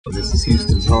This is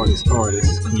Houston's hardest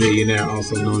artist, Chamillionaire,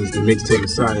 also known as the Mixtape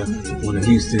Messiah, one of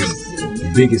Houston's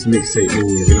biggest mixtape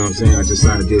moves, you know what I'm saying? I just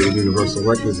signed a deal with Universal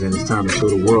Records, and it's time to show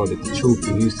the world that the truth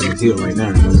in Houston is here right now,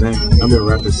 you know what I'm saying? I've been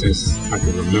rapping since I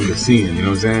can remember seeing, you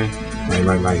know what I'm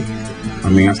saying? I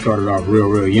mean, I started off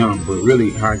real young, but really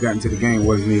how I got into the game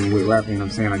wasn't even with rapping, you know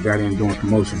what I'm saying? I got in doing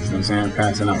promotions, you know what I'm saying?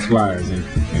 Passing out flyers and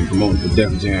promoting for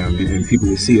Def Jam, and people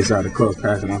would see us out of the club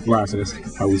passing out flyers, so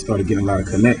that's how we started getting a lot of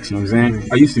connects, you know what I'm saying?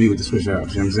 I used to be with the Switch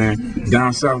Outs, you know what I'm saying?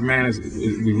 Down south, man,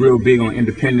 we real big on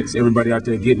independence, everybody out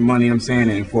there getting money, you know what I'm saying?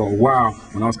 And for a while,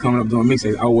 when I was coming up doing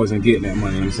mixtapes, I wasn't getting that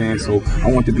money, you know what I'm saying? So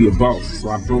I wanted to be a boss, so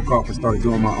I broke off and started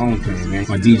doing my own thing, man.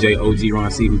 My DJ, OG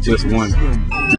Ron C, who just won